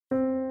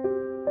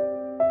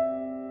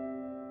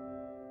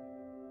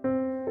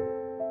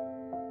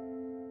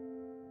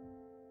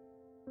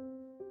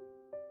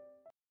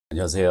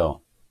안녕하세요.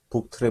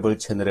 북트래블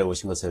채널에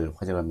오신 것을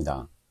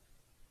환영합니다.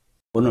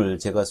 오늘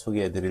제가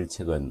소개해 드릴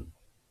책은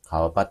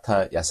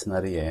가와바타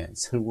야스나리의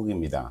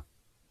설국입니다.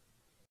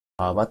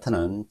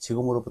 가와바타는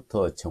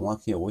지금으로부터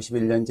정확히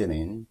 51년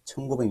전인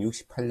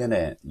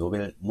 1968년에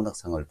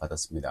노벨문학상을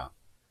받았습니다.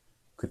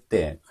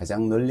 그때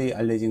가장 널리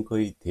알려진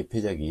그의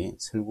대표작이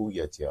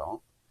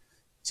설국이었지요.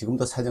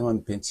 지금도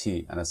사정은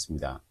변치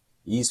않았습니다.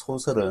 이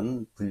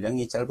소설은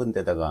분량이 짧은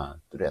데다가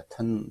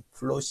뚜렷한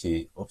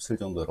플롯이 없을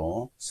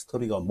정도로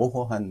스토리가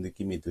모호한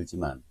느낌이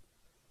들지만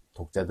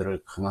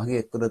독자들을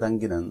강하게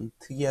끌어당기는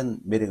특이한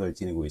매력을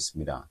지니고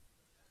있습니다.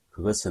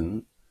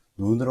 그것은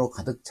눈으로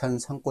가득 찬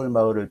산골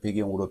마을을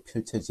배경으로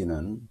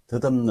펼쳐지는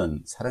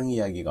덧없는 사랑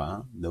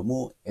이야기가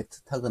너무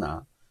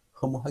애틋하거나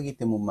허무하기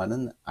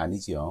때문만은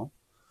아니지요.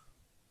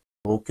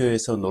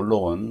 도쿄에서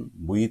놀러온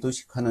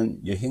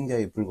무의도식하는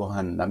여행자에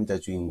불과한 남자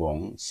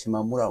주인공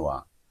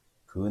시마무라와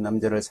그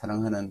남자를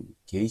사랑하는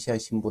게이샤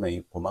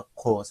신분의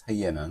고마코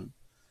사이에는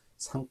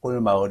산골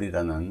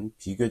마을이라는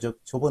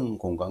비교적 좁은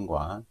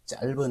공간과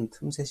짧은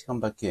틈새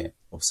시간밖에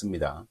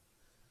없습니다.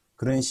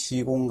 그런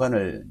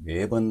시공간을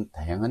매번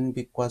다양한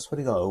빛과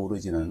소리가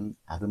어우러지는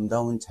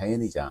아름다운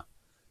자연이자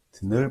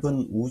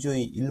드넓은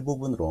우주의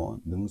일부분으로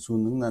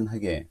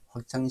능수능란하게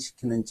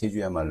확장시키는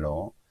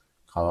재주야말로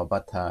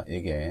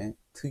가와바타에게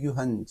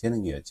특유한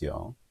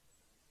재능이었지요.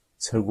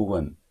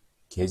 설국은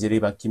계절이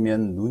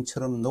바뀌면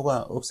눈처럼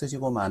녹아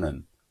없어지고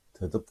마는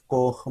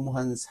더덥고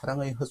허무한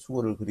사랑의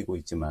헛수고를 그리고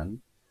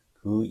있지만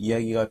그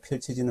이야기가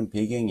펼쳐지는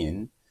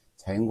배경인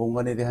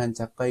자연공간에 대한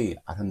작가의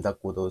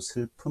아름답고도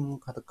슬픔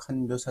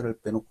가득한 묘사를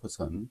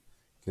빼놓고선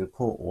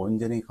결코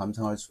온전히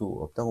감상할 수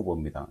없다고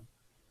봅니다.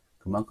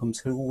 그만큼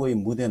설국의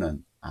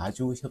무대는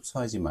아주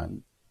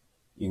협소하지만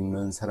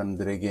읽는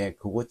사람들에게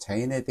그곳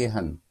자연에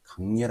대한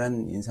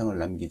강렬한 인상을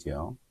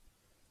남기죠.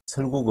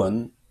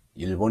 설국은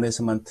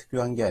일본에서만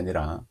특유한 게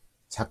아니라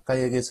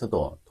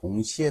작가역에서도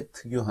동시에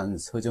특유한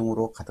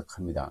서정으로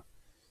가득합니다.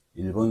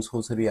 일본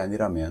소설이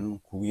아니라면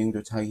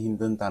구경조차 하기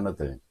힘든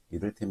단어들,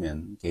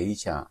 이를테면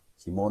게이샤,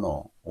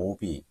 기모노,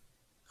 오비,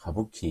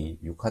 가부키,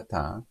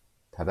 유카타,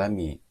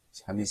 다다미,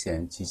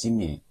 샤미센,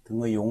 지지미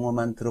등의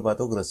용어만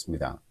들어봐도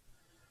그렇습니다.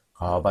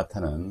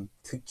 가와바타는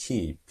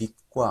특히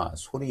빛과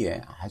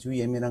소리에 아주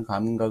예민한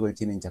감각을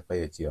지닌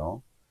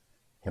작가였지요.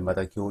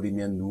 해마다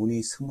겨울이면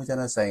눈이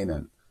스무자나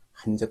쌓이는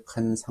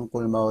한적한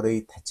산골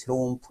마을의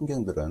다채로운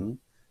풍경들은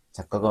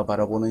작가가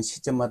바라보는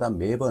시점마다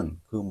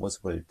매번 그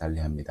모습을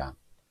달리합니다.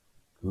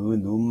 그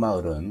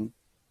눈마을은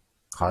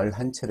가을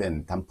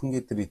한철엔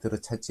단풍객들이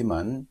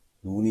들어찼지만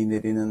눈이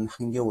내리는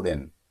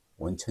한겨울엔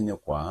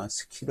온천욕과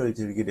스키를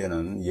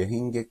즐기려는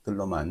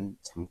여행객들로만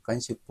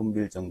잠깐씩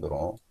붐빌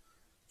정도로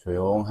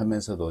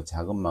조용하면서도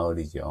작은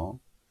마을이죠.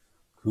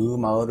 그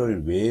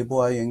마을을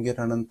외부와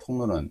연결하는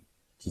통로는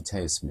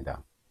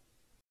기차였습니다.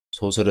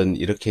 소설은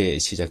이렇게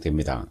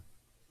시작됩니다.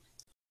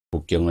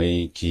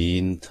 국경의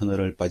긴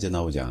터널을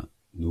빠져나오자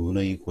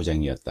눈의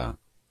고장이었다.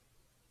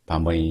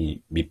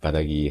 밤의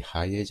밑바닥이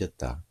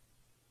하얘졌다.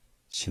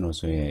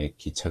 신호소에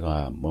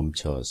기차가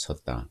멈춰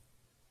섰다.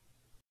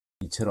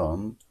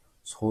 이처럼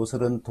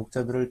소설은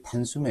독자들을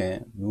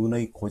단숨에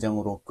눈의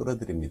고장으로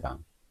끌어들입니다.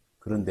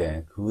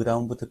 그런데 그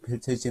다음부터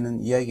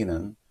펼쳐지는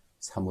이야기는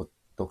사뭇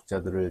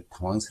독자들을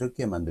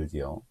당황스럽게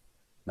만들지요.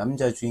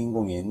 남자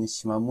주인공인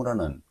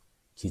시마무라는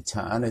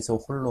기차 안에서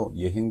홀로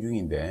여행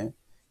중인데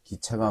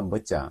기차가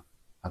멎자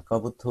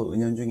아까부터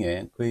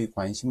은연중에 그의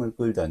관심을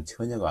끌던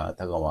처녀가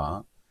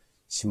다가와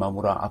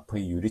시마무라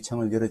앞의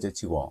유리창을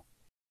열어젖히고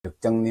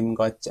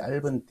격장님과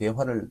짧은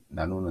대화를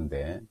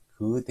나누는데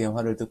그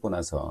대화를 듣고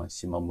나서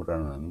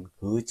시마무라는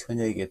그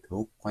처녀에게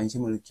더욱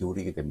관심을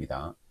기울이게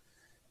됩니다.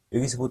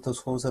 여기서부터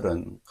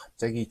소설은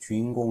갑자기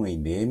주인공의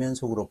내면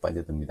속으로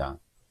빠져듭니다.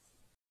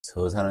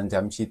 서사는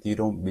잠시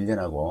뒤로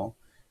밀려나고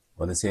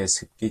어느새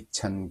습기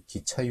찬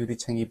기차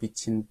유리창에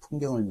비친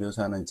풍경을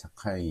묘사하는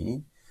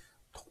작가의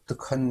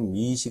독특한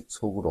미식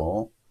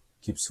속으로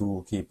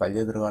깊숙이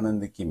빨려 들어가는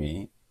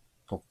느낌이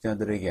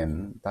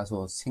독자들에겐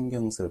다소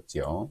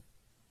생경스럽지요.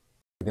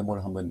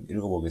 대본을 한번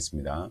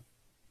읽어보겠습니다.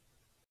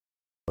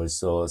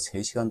 벌써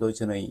 3시간도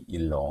전의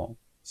일로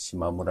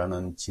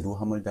시마무라는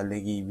지루함을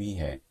달래기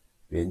위해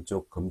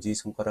왼쪽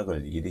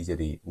검지손가락을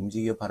이리저리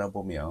움직여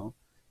바라보며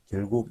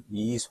결국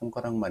이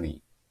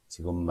손가락만이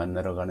지금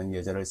만나러 가는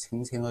여자를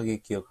생생하게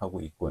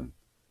기억하고 있군.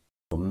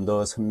 좀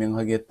더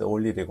선명하게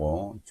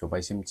떠올리려고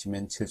조바심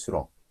치면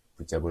칠수록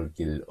붙잡을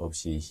길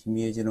없이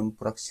희미해지는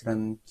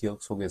불확실한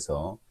기억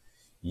속에서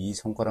이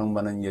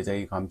손가락만은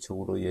여자의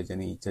감촉으로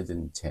여전히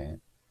잊혀진 채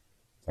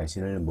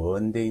자신을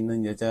먼 데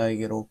있는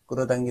여자에게로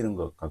끌어당기는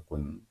것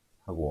같군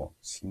하고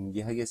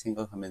신기하게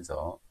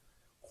생각하면서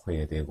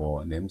코에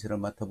대고 냄새를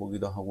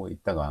맡아보기도 하고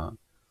있다가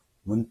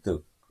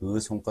문득 그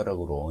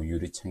손가락으로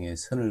유리창에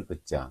선을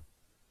긋자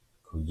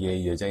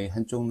거기에 여자의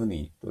한쪽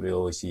눈이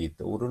또렷이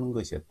떠오르는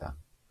것이었다.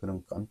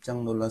 그는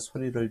깜짝 놀라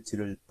소리를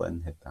지를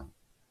뻔했다.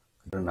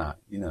 그러나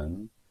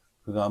이는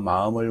그가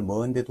마음을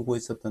먼 데 두고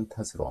있었던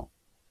탓으로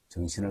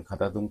정신을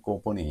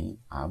가다듬고 보니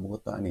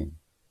아무것도 아닌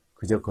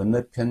그저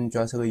건너편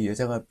좌석의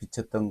여자가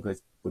비쳤던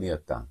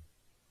것뿐이었다.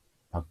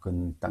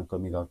 밖은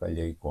땅거미가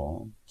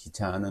깔려있고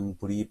기차 안은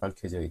불이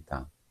밝혀져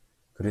있다.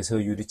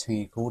 그래서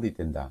유리창이 거울이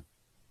된다.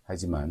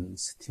 하지만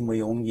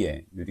스팀의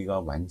온기에 유리가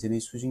완전히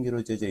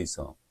수증기로 젖어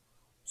있어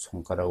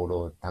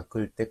손가락으로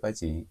닦을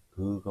때까지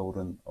그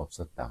거울은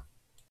없었다.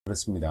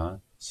 그렇습니다.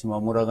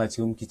 시마무라가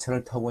지금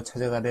기차를 타고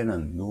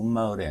찾아가려는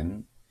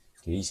눈마을엔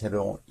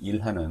게이샤로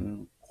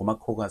일하는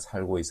고마코가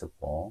살고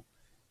있었고,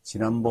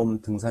 지난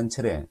봄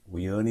등산철에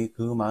우연히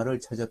그 마을을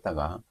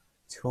찾았다가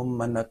처음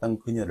만났던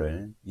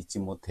그녀를 잊지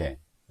못해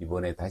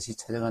이번에 다시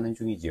찾아가는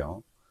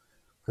중이지요.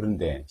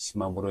 그런데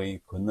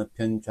시마무라의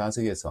건너편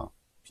좌석에서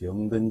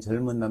병든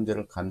젊은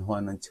남자를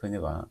간호하는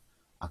처녀가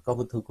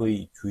아까부터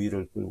그의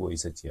주의를 끌고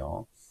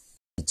있었지요.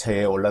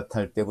 기차에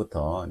올라탈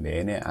때부터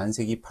내내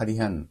안색이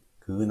파리한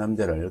그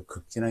남자를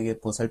극진하게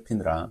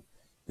보살피느라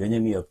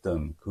여념이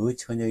없던 그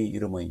처녀의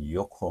이름은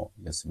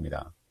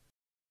요코였습니다.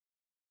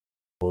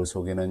 거울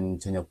속에는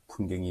저녁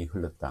풍경이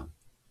흘렀다.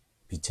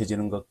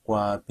 비춰지는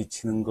것과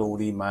비치는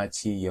거울이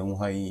마치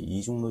영화의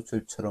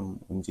이중노출처럼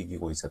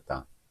움직이고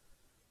있었다.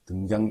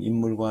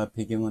 등장인물과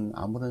배경은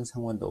아무런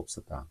상관도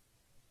없었다.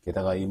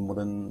 게다가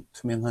인물은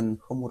투명한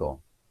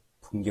흠으로,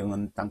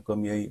 풍경은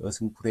땅거미의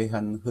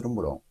어슴푸레한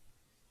흐름으로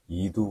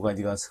이 두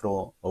가지가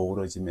서로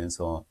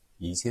어우러지면서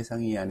이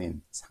세상이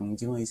아닌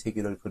상징의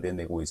세계를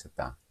그려내고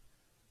있었다.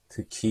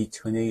 특히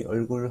처녀의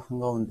얼굴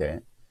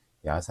한가운데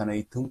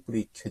야산의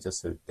등불이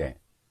켜졌을 때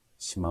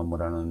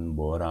시마무라는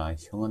뭐라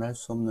형언할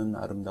수 없는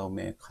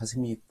아름다움에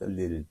가슴이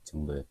떨릴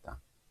정도였다.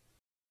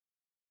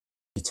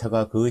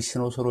 기차가 그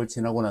신호소를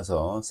지나고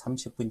나서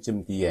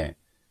 30분쯤 뒤에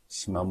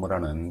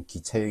시마무라는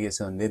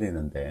기차역에서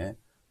내리는데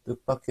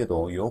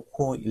뜻밖에도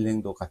요코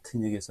일행도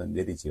같은 역에서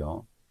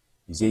내리지요.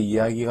 이제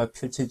이야기가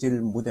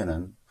펼쳐질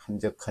무대는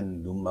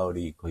한적한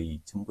눈마을이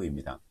거의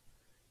전부입니다.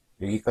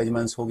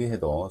 여기까지만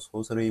소개해도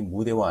소설의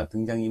무대와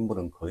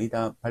등장인물은 거의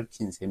다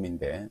밝힌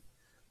셈인데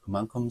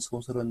그만큼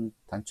소설은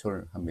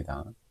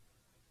단촐합니다.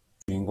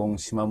 주인공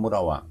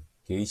시마무라와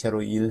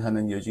게이샤로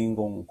일하는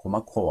여주인공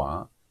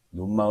고마코와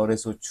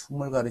눈마을에서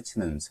춤을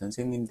가르치는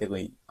선생님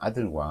댁의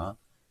아들과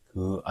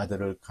그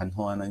아들을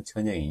간호하는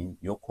처녀인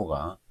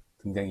요코가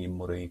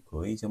등장인물의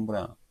거의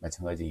전부나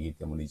마찬가지이기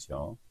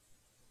때문이죠.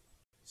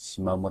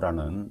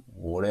 시마무라는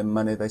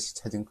오랜만에 다시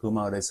찾은 그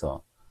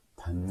마을에서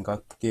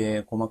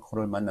반갑게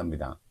고마코를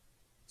만납니다.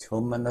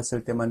 처음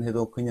만났을 때만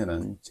해도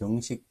그녀는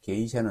정식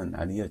게이샤는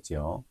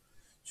아니었죠.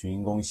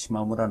 주인공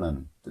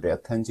시마무라는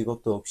뚜렷한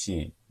직업도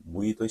없이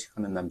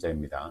무의도식하는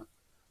남자입니다.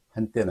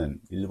 한때는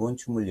일본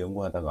춤을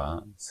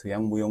연구하다가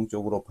서양 무용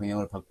쪽으로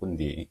방향을 바꾼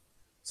뒤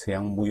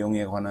서양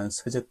무용에 관한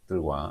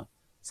서적들과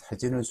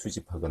사진을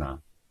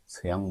수집하거나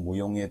서양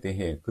무용에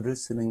대해 글을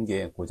쓰는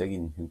게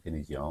고작인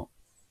형편이지요.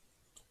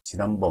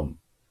 지난 봄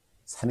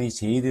산이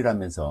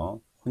제일이라면서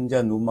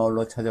혼자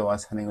눈마을로 찾아와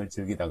산행을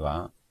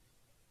즐기다가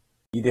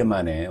 1회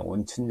만에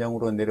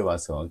온천장으로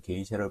내려와서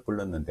게이샤를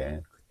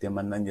불렀는데 그때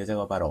만난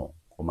여자가 바로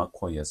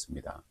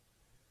고마코였습니다.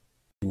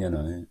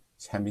 그녀는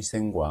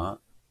샤미센과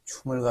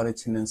춤을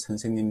가르치는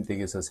선생님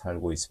댁에서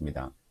살고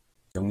있습니다.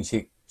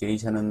 정식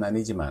게이샤는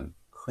아니지만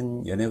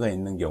큰 연애가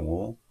있는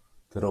경우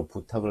들어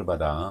부탁을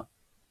받아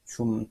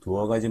춤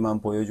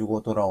 2가지만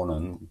보여주고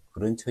돌아오는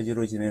그런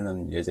처지로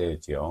지내는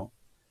여자였지요.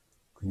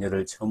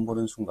 그녀를 처음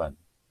보는 순간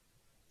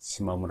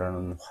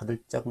시마무라는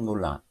화들짝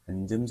놀라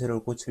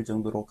안점새를 고칠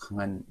정도로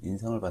강한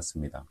인상을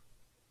받습니다.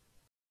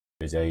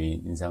 여자의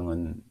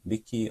인상은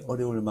믿기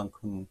어려울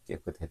만큼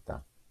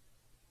깨끗했다.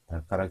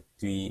 발가락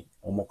뒤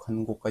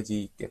오목한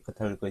곳까지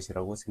깨끗할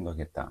것이라고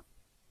생각했다.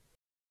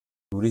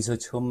 둘이서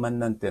처음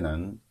만난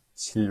때는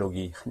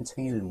실록이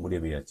한창일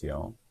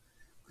무렵이었지요.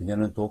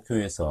 그녀는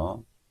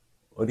도쿄에서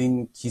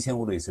어린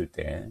기생으로 있을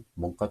때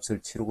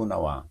몸값을 치르고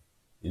나와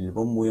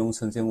일본 무용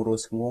선생으로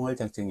성공할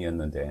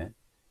작정이었는데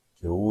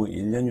겨우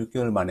 1년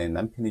 6개월 만에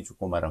남편이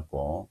죽고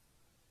말았고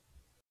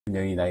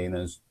그녀의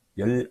나이는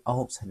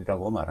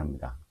 19살이라고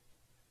말합니다.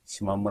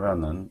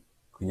 시마무라는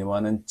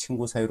그녀와는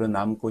친구 사이로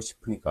남고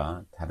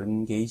싶으니까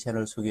다른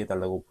게이샤를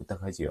소개해달라고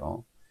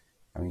부탁하지요.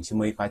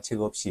 양심의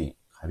가책 없이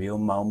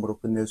가벼운 마음으로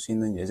끝낼 수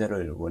있는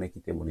여자를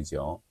원했기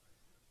때문이죠.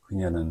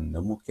 그녀는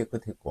너무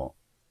깨끗했고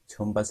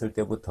처음 봤을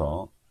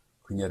때부터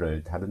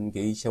그녀를 다른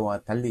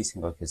게이샤와 달리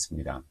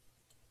생각했습니다.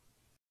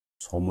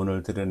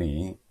 소문을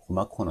들으니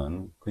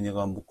고마코는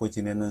그녀가 묵고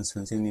지내는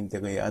선생님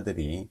댁의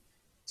아들이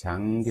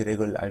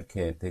장결핵을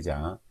앓게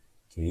되자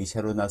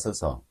게이샤로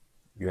나서서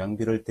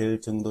요양비를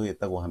댈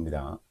정도였다고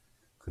합니다.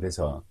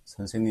 그래서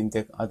선생님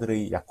댁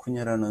아들의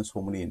약혼녀라는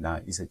소문이 나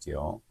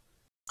있었지요.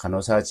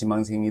 간호사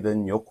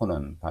지망생이던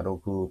요코는 바로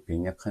그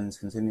병약한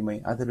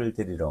선생님의 아들을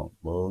데리러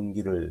먼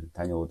길을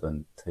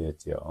다녀오던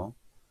터였지요.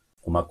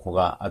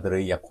 고마코가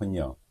아들의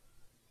약혼녀,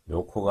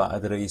 요코가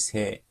아들의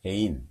새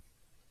애인.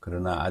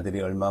 그러나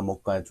아들이 얼마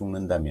못 가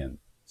죽는다면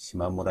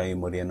시마무라의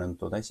머리에는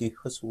또다시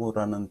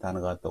헛수고라는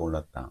단어가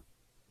떠올랐다.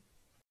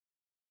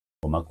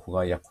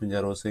 고마코가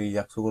약혼자로서의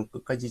약속을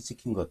끝까지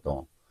지킨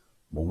것도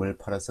몸을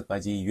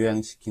팔아서까지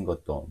요양시킨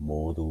것도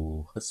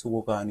모두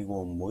헛수고가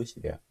아니고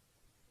무엇이랴.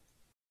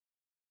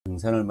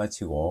 등산을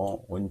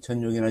마치고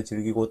온천욕이나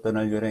즐기고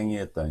떠날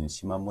요량이었던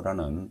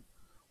시마무라는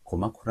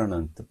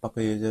고마코라는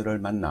뜻밖의 여자를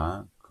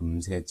만나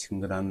금세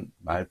친근한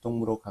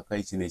말동무로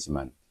가까이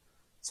지내지만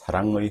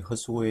사랑의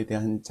허수고에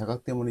대한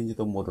자각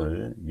때문인지도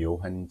모를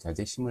묘한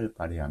자제심을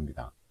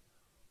발휘합니다.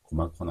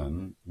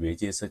 고마코는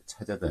외지에서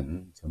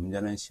찾아든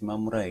점잖은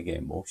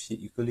시마무라에게 몹시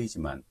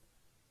이끌리지만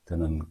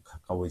더는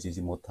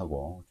가까워지지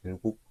못하고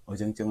결국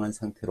어정쩡한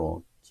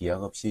상태로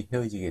기약 없이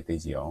헤어지게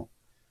되지요.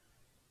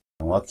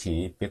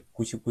 정확히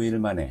 199일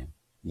만에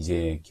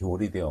이제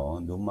겨울이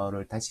되어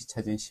눈마을을 다시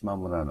찾은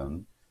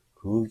시마무라는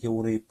그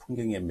겨울의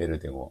풍경에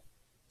매료되고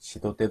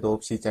시도 때도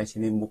없이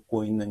자신이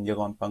묵고 있는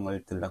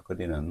여관방을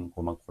들락거리는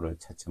고마코를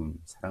차츰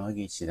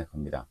사랑하기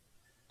시작합니다.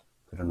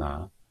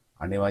 그러나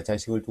아내와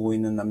자식을 두고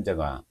있는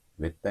남자가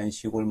외딴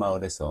시골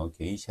마을에서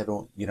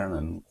게이샤로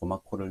일하는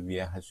고마코를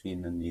위해 할 수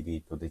있는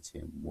일이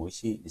도대체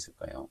무엇이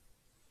있을까요?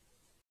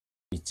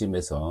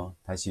 이쯤에서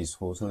다시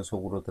소설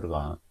속으로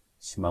들어가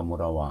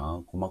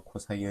시마무라와 고마코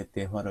사이의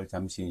대화를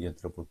잠시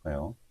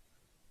엿들어볼까요?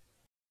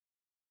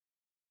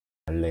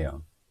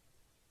 갈래요.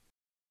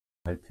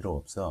 갈 필요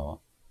없어.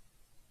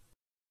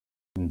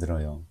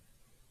 힘들어요.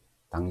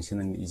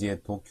 당신은 이제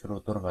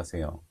도쿄로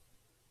돌아가세요.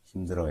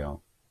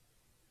 힘들어요.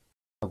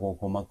 하고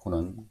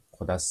고마코는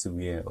고다스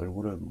위에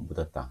얼굴을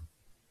묻었다.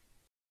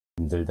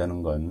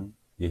 힘들다는 건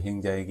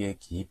여행자에게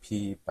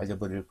깊이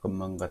빠져버릴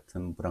것만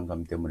같은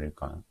불안감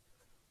때문일까?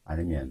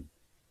 아니면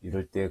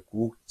이럴 때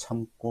꾹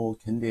참고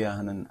견뎌야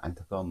하는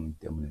안타까움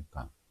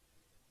때문일까?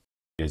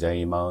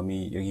 여자의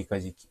마음이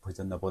여기까지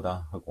깊어졌나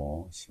보다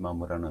하고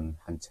시마무라는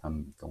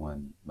한참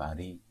동안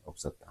말이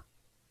없었다.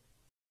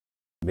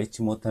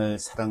 맺지 못할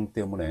사랑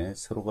때문에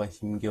서로가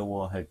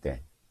힘겨워할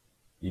때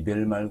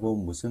이별 말고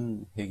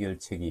무슨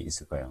해결책이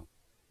있을까요?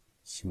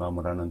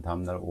 시마무라는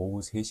다음날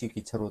오후 3시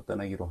기차로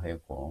떠나기로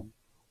하였고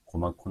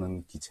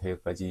고마코는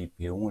기차역까지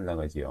배웅을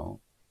나가지요.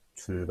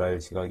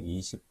 출발 시각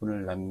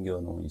 20분을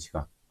남겨놓은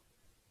시각,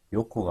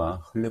 요코가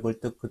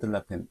헐레벌떡 그들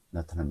앞에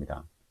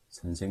나타납니다.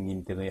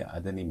 선생님 댁의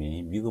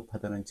아드님이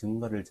위급하다는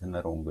증거를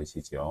전하러 온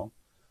것이지요.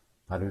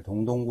 발을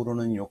동동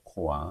구르는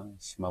요코와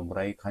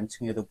시마무라의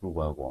간청에도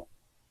불구하고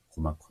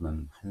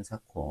고마코는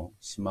한사코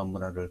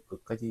시마무라를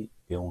끝까지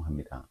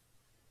배웅합니다.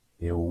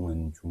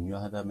 배웅은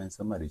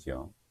중요하다면서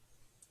말이죠.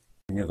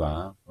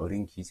 그녀가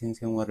어린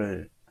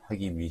기생생활을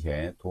하기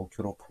위해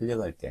도쿄로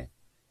팔려갈 때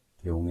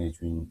배웅해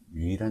준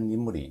유일한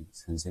인물이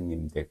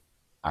선생님 댁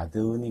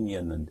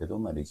아드님이었는데도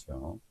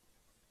말이죠.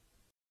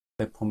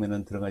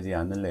 플랫폼에는 들어가지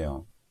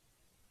않을래요.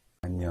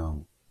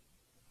 안녕.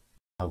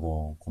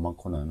 하고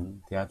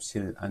고마코는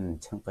대합실 안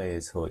창가에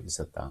서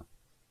있었다.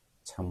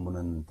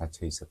 창문은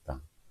닫혀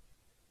있었다.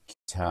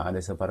 기차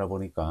안에서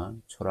바라보니까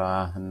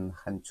초라한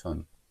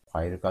한촌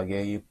과일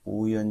가게의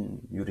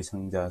뿌연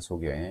유리상자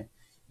속에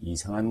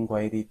이상한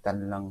과일이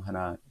딸랑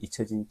하나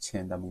잊혀진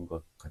채 남은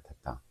것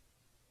같았다.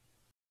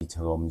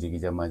 기차가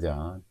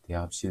움직이자마자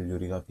대합실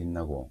유리가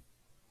빛나고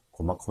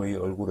고마코의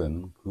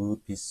얼굴은 그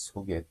빛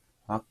속에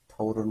확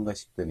타오르는가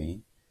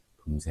싶더니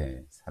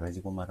금세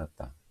사라지고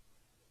말았다.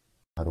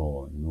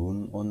 바로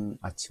눈 온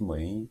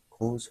아침의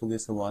거울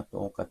속에서와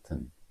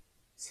똑같은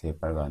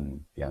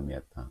새빨간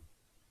뺨이었다.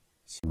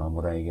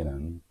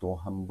 시마무라에게는 또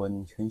한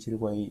번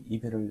현실과의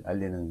이별을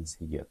알리는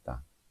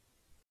색이었다.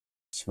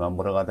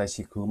 시마무라가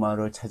다시 그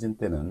마을을 찾은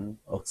때는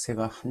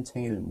억새가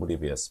한창일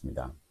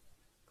무렵이었습니다.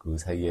 그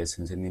사이에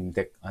선생님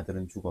댁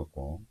아들은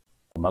죽었고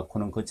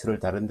고마코는 거처를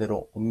다른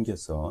데로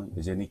옮겨서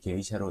여전히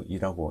게이샤로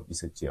일하고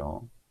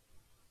있었지요.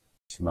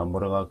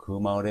 시마무라가 그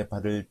마을에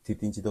발을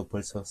디딘 지도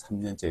벌써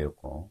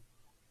 3년째였고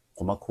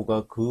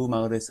고마코가 그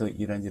마을에서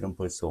일한 지는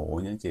벌써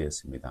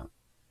 5년째였습니다.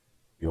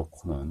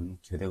 요코는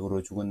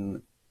결핵으로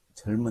죽은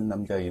젊은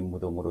남자의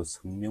무덤으로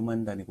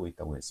성묘만 다니고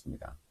있다고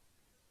했습니다.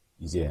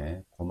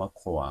 이제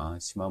고마코와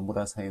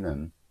시마무라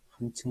사이는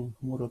한층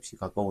허물없이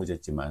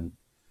가까워졌지만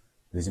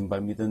늦은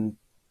밤이든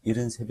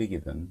이른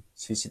새벽이든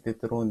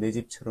시시때때로 내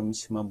집처럼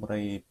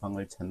시마무라의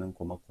방을 찾는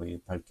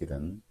고마코의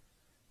발길은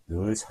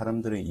늘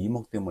사람들의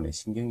이목 때문에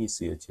신경이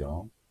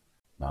쓰였죠.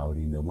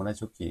 마을이 너무나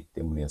좁기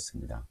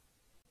때문이었습니다.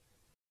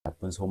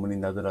 나쁜 소문이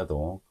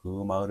나더라도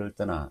그 마을을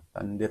떠나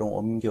딴 데로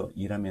옮겨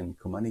일하면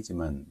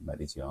그만이지만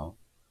말이죠.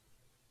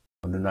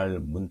 어느 날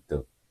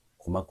문득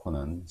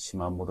고마코는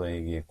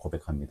시마무라에게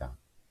고백합니다.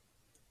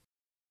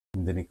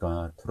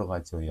 힘드니까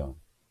돌아가줘요.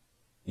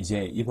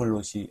 이제 입을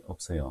옷이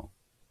없어요.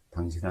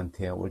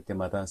 당신한테 올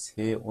때마다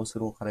새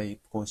옷으로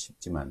갈아입고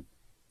싶지만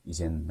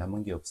이젠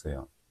남은 게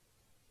없어요.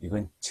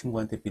 이건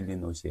친구한테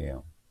빌린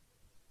옷이에요.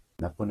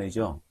 나쁜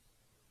애죠?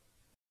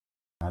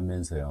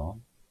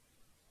 하면서요.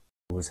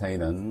 그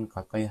사이는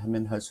가까이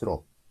하면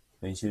할수록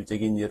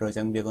현실적인 여러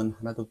장벽은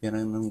하나도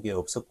변하는 게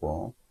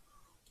없었고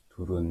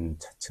둘은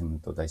차츰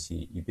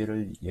또다시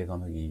이별을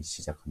예감하기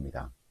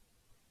시작합니다.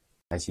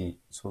 다시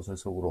소설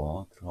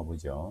속으로 들어가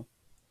보죠.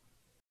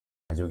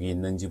 가족이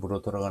있는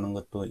집으로 돌아가는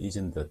것도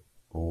잊은 듯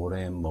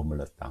오래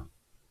머물렀다.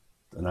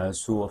 떠날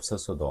수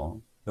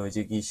없었어도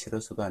헤어지기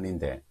싫어서도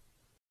아닌데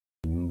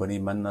빈번히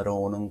만나러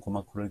오는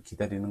고마코를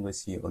기다리는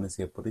것이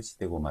어느새 버릇이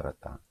되고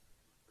말았다.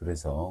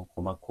 그래서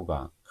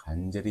고마코가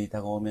간절히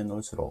다가오면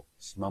올수록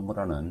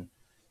시마무라는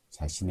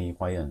자신이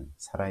과연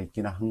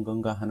살아있기나 한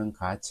건가 하는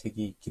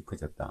가책이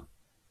깊어졌다.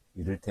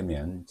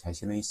 이를테면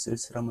자신의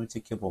쓸쓸함을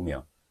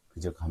지켜보며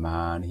그저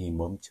가만히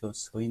멈춰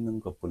서 있는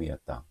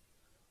것뿐이었다.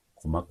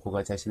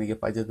 고마코가 자신에게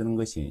빠져드는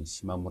것이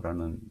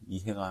시마무라는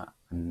이해가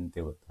안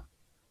되었다.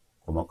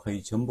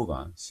 고마코의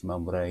전부가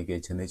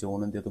시마무라에게 전해져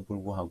오는데도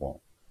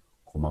불구하고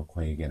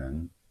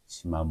고마코에게는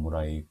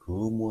시마무라의 그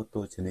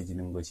무엇도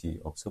전해지는 것이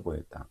없어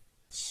보였다.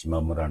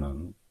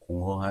 시마무라는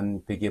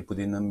공허한 벽에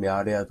부딪는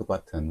메아리와도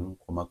같은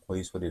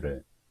고마코의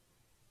소리를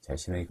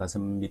자신의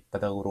가슴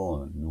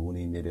밑바닥으로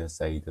눈이 내려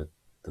쌓이듯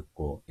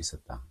듣고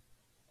있었다.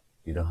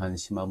 이러한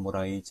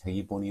시마무라의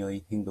자기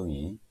본위의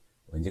행동이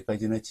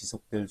언제까지나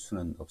지속될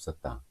수는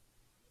없었다.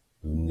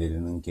 눈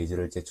내리는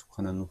계절을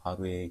재촉하는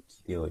화루에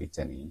기대어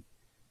있자니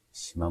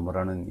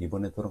시마무라는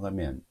이번에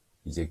돌아가면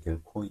이제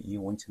결코 이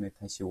온천에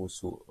다시 올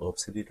수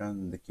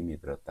없으리라는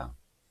느낌이 들었다.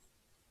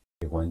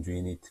 대관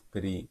주인이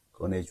특별히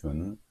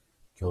꺼내준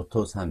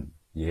교토산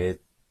옛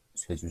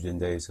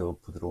쇠주전자에서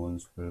부드러운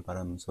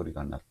솔바람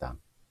소리가 났다.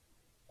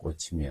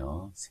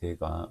 꽃이며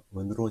새가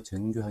은으로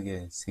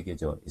정교하게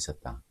새겨져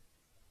있었다.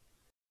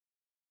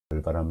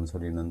 솔바람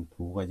소리는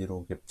두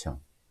가지로 겹쳐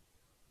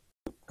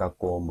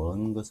가깝고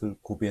먼 것을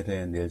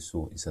구별해낼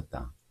수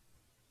있었다.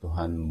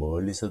 또한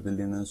멀리서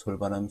들리는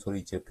솔바람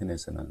소리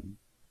저편에서는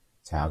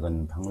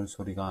작은 방울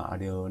소리가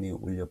아련히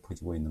울려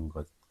퍼지고 있는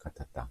것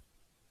같았다.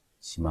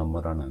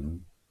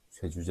 시마무라는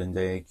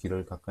쇠주전자의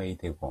귀를 가까이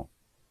대고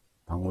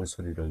방울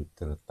소리를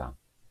들었다.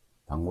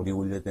 방울이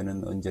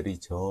울려대는 언저리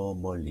저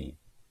멀리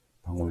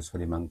방울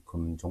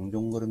소리만큼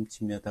종종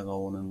걸음치며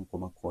다가오는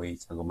고마코의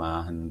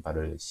자그마한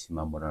발을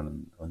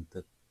시마무라는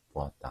언뜻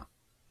보았다.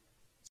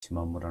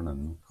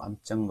 시마무라는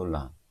깜짝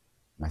놀라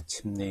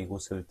마침내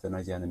이곳을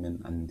떠나지 않으면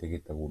안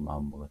되겠다고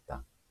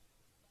마음먹었다.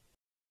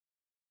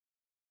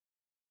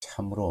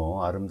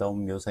 참으로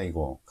아름다운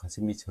묘사이고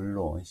가슴이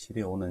절로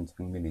시려오는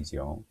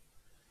장면이지요.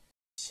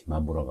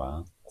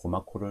 시마무라가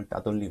고마코를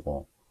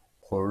따돌리고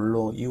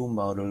홀로 이웃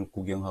마을을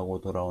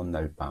구경하고 돌아온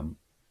날 밤,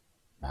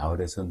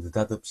 마을에서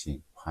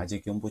느닷없이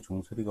화재경보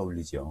종소리가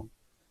울리죠.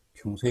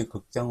 평소에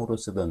극장으로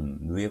쓰던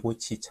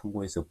누에고치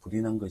창고에서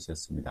불이 난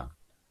것이었습니다.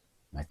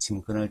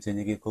 마침 그날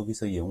저녁에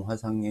거기서 영화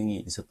상영이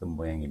있었던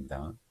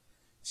모양입니다.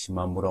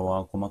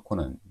 시마무라와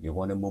고마코는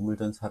여관에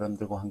머물던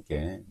사람들과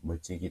함께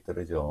멀찍이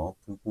떨어져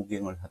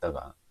불구경을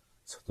하다가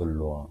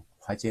서둘러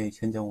화재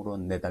현장으로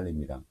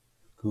내달립니다.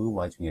 그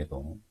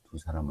와중에도 두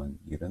사람은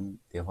이런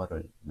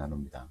대화를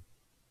나눕니다.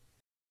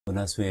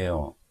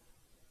 은하수예요.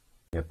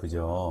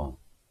 예쁘죠?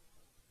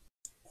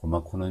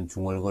 고마코는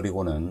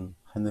중얼거리고는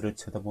하늘을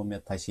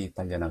쳐다보며 다시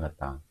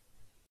달려나갔다.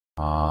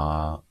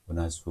 아,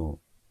 은하수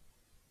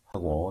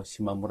하고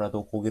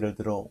시마무라도 고개를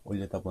들어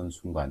올려다본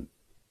순간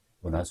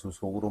은하수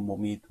속으로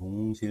몸이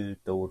둥실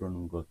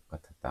떠오르는 것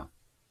같았다.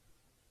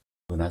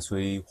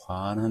 은하수의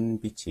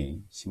환한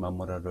빛이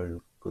시마무라를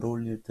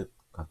끌어올릴 듯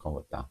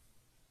가까웠다.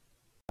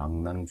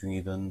 방랑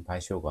중이던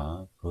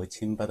바쇼가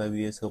거친 바다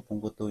위에서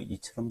본 것도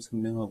이처럼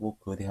선명하고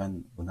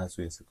거대한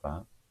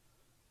은하수였을까?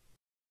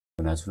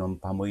 은하수는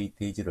밤의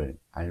대지를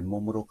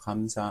알몸으로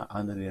감싸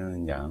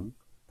안으려는 양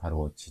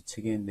바로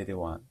지척에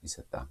내려와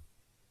있었다.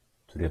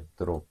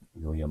 두렵도록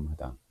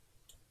요염하다.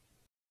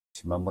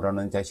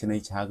 시마무라는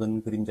자신의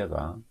작은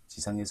그림자가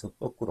지상에서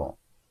거꾸로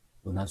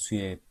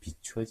은하수에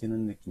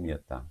비추어지는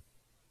느낌이었다.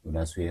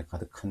 은하수에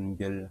가득한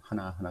별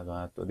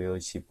하나하나가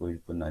또렷이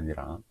보일 뿐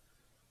아니라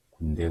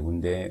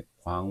군데군데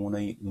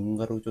광운의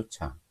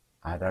은가루조차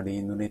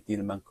아라리 눈에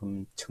띌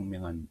만큼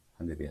청명한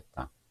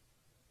하늘이었다.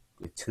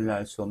 끝을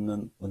알 수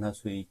없는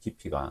은하수의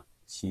깊이가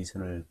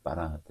시선을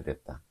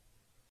빨아들였다.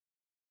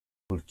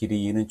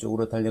 불길이 이는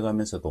쪽으로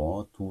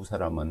달려가면서도 두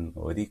사람은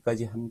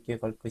어디까지 함께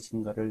갈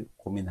것인가를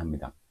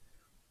고민합니다.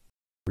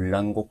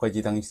 불난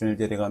곳까지 당신을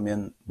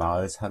데려가면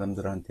마을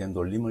사람들한테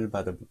놀림을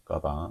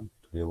받을까봐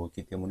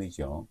두려웠기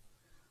때문이죠.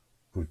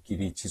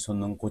 불길이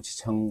치솟는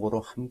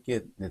고치창고로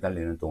함께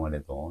내달리는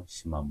동안에도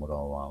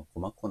시마무라와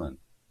고마코는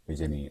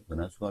여전히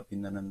은하수가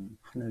빛나는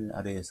하늘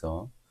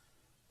아래에서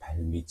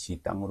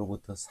발밑이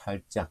땅으로부터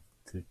살짝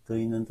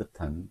들떠있는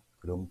듯한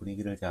그런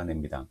분위기를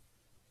자아냅니다.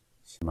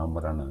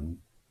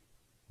 시마무라는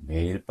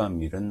매일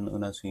밤 이런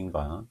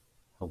은하수인가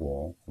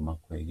하고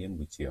고마코에게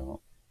묻지요.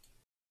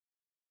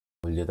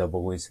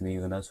 올려다보고 있으니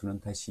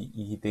은하수는 다시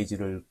이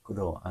대지를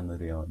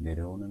끌어안으려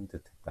내려오는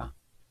듯했다.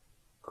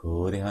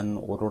 거대한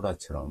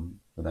오로라처럼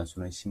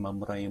은하수는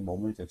시마무라의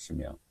몸을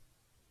적시며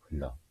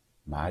흘러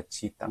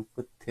마치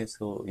땅끝에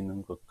서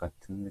있는 것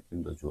같은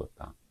느낌도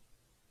주었다.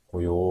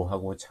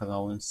 고요하고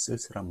차가운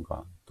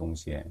쓸쓸함과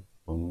동시에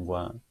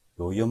뭔가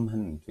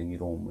요염한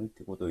경이로움을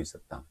띠고도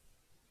있었다.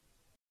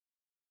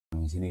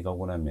 당신이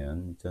가고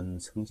나면 전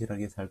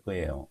성실하게 살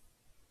거예요.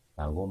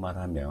 라고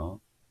말하며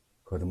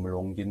걸음을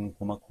옮긴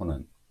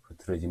고마코는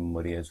흐트러진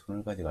머리에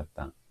손을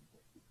가져갔다.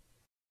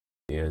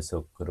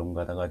 계속 걸음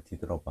가다가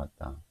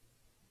뒤돌아봤다.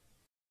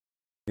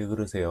 왜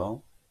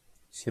그러세요?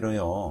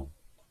 싫어요.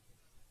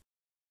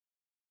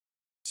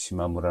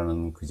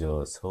 시마무라는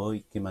그저 서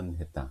있기만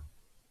했다.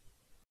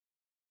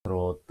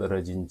 서로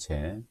떨어진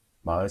채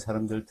마을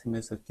사람들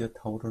틈에서 끼어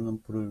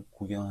타오르는 불을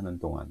구경하는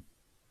동안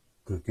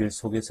그 길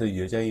속에서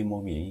여자의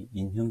몸이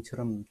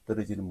인형처럼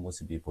떨어지는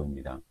모습이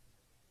보입니다.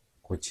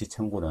 고치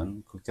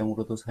창고는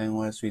극장으로도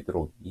사용할 수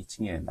있도록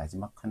 2층에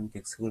나지막한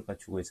객석을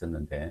갖추고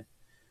있었는데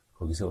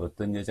거기서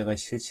어떤 여자가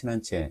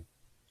실신한 채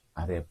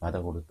아래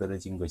바닥으로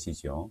떨어진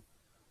것이죠.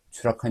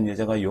 추락한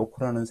여자가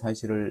요코라는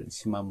사실을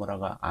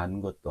시마무라가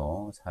안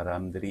것도,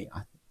 사람들이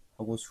앗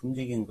하고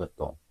숨죽인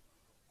것도,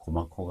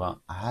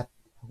 고마코가 앗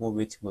하고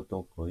외친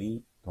것도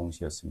거의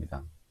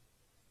동시였습니다.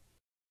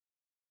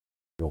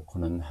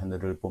 요코는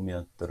하늘을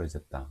보며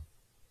떨어졌다.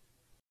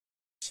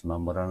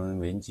 시마무라는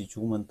왠지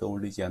죽음은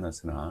떠올리지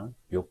않았으나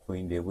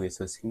요코의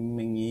내부에서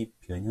생명이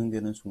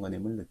변형되는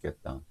순간임을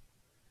느꼈다.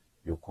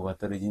 요코가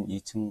떨어진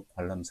 2층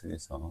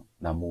관람석에서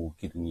나무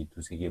기둥이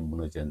두세 개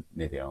무너져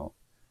내려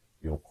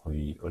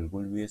요코의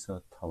얼굴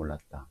위에서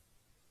타올랐다.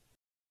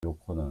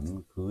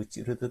 요코는 그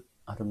찌르듯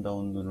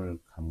아름다운 눈을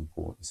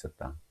감고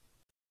있었다.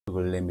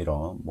 턱을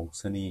내밀어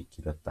목선이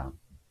길었다.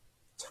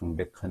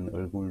 창백한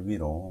얼굴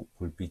위로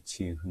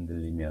불빛이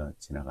흔들리며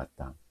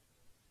지나갔다.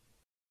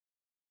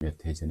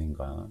 몇 해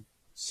전인가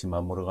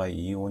시마무라가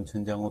이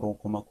온천장으로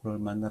고마코를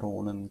만나러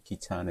오는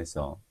기차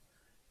안에서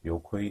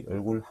요코의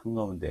얼굴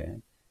한가운데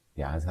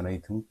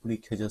야스나리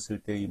등불이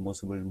켜졌을 때의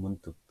모습을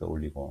문득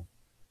떠올리고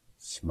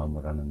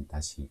시마무라는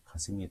다시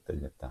가슴이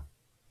떨렸다.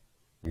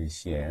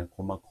 일시에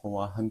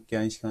고마코와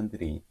함께한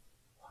시간들이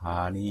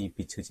환히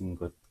비춰진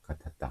것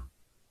같았다.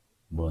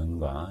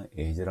 뭔가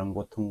애절한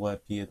고통과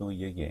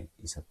비애도 여기에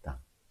있었다.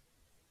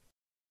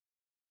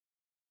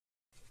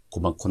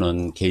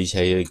 고마코는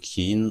게이샤의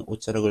긴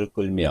옷자락을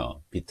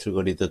끌며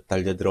비틀거리듯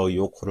달려들어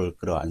요코를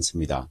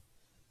끌어안습니다.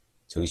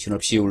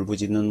 정신없이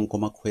울부짖는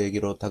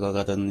고마코에게로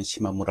다가가던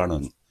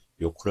시마무라는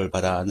요코를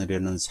받아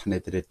안으려는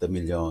사내들에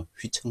떠밀려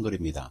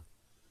휘청거립니다.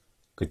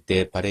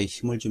 그때 발에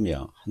힘을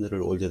주며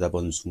하늘을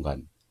올려다본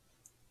순간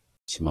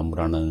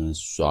시마무라는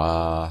쏴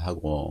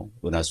하고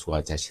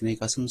은하수가 자신의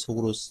가슴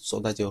속으로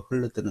쏟아져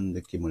흘러드는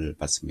느낌을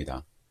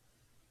받습니다.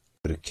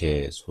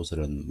 그렇게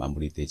소설은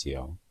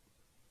마무리되지요.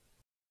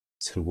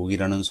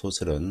 설국이라는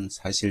소설은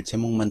사실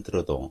제목만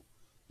들어도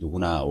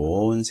누구나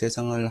온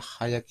세상을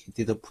하얗게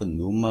뒤덮은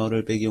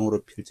눈마을을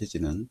배경으로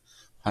펼쳐지는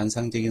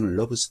환상적인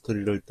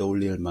러브스토리를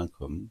떠올릴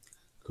만큼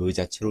그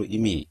자체로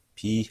이미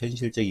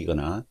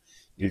비현실적이거나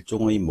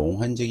일종의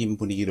몽환적인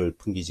분위기를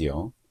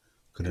풍기지요.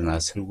 그러나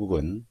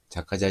설국은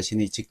작가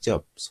자신이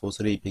직접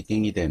소설의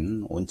배경이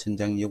된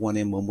온천장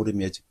여관에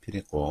머무르며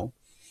집필했고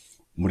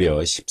무려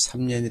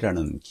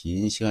 13년이라는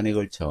긴 시간에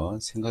걸쳐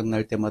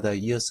생각날 때마다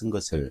이어쓴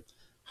것을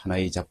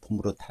하나의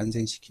작품으로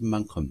탄생시킨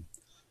만큼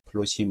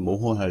플롯이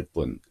모호할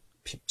뿐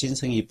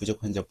핍진성이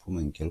부족한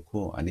작품은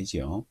결코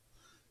아니지요.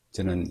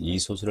 저는 이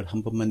소설을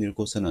한 번만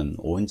읽고서는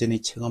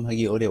온전히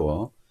체감하기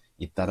어려워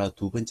잇따라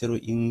두 번째로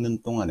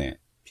읽는 동안에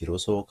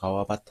비로소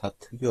가와바타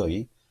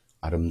특유의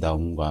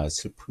아름다움과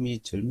슬픔이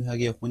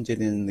절묘하게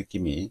혼재되는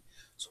느낌이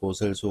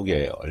소설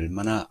속에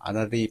얼마나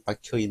알알이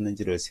박혀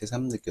있는지를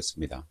새삼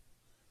느꼈습니다.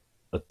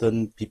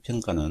 어떤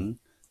비평가는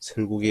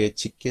설국에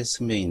짙게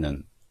스며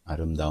있는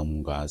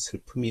아름다움과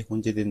슬픔이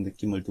혼재된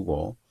느낌을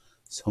두고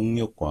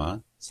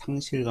성욕과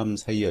상실감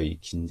사이의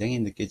긴장이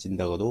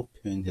느껴진다고도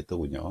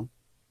표현했더군요.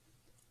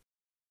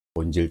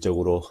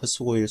 본질적으로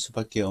헛수고일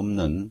수밖에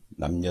없는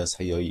남녀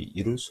사이의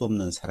이룰 수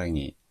없는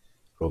사랑이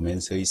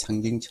로맨스의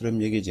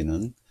상징처럼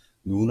여겨지는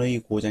눈의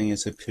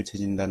고장에서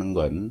펼쳐진다는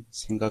건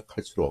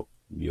생각할수록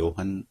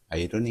묘한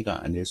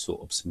아이러니가 아닐 수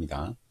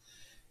없습니다.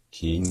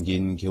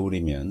 긴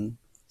겨울이면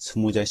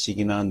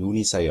 20자씩이나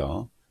눈이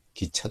쌓여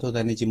기차도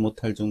다니지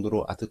못할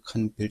정도로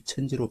아득한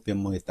별천지로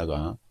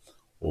변모했다가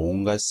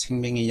온갖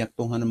생명이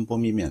약동하는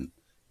봄이면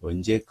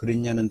언제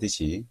그랬냐는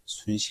듯이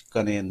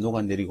순식간에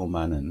녹아내리고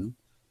마는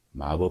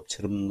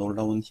마법처럼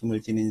놀라운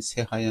힘을 지닌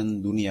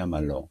새하얀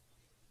눈이야말로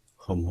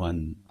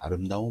허무한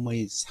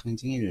아름다움의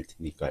상징일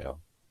테니까요.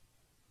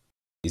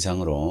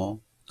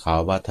 이상으로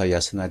가와바타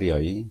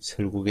야스나리의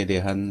설국에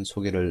대한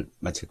소개를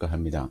마칠까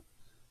합니다.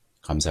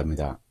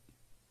 감사합니다.